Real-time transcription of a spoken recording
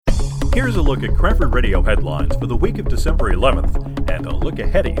Here's a look at Cranford Radio headlines for the week of December 11th and a look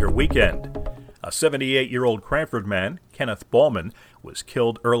ahead at your weekend. A 78-year-old Cranford man, Kenneth Ballman, was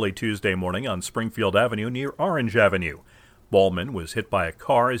killed early Tuesday morning on Springfield Avenue near Orange Avenue. Ballman was hit by a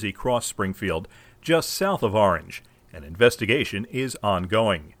car as he crossed Springfield, just south of Orange. An investigation is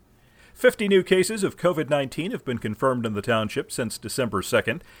ongoing. 50 new cases of COVID-19 have been confirmed in the township since December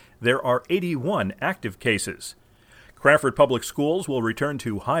 2nd. There are 81 active cases. Cranford Public Schools will return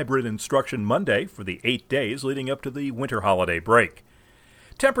to hybrid instruction Monday for the 8 days leading up to the winter holiday break.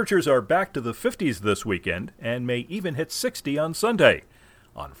 Temperatures are back to the 50s this weekend and may even hit 60 on Sunday.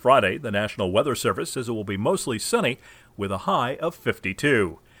 On Friday, the National Weather Service says it will be mostly sunny with a high of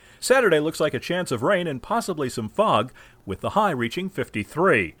 52. Saturday looks like a chance of rain and possibly some fog, with the high reaching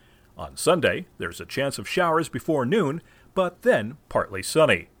 53. On Sunday, there's a chance of showers before noon, but then partly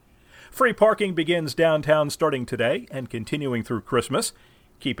sunny. Free parking begins downtown starting today and continuing through Christmas.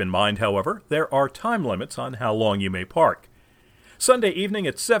 Keep in mind, however, there are time limits on how long you may park. Sunday evening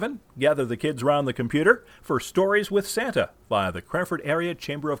at 7, gather the kids round the computer for Stories with Santa via the Cranford Area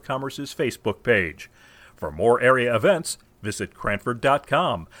Chamber of Commerce's Facebook page. For more area events, visit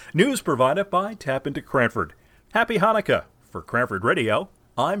Cranford.com. News provided by Tap into Cranford. Happy Hanukkah! For Cranford Radio,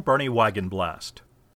 I'm Bernie Wagenblast.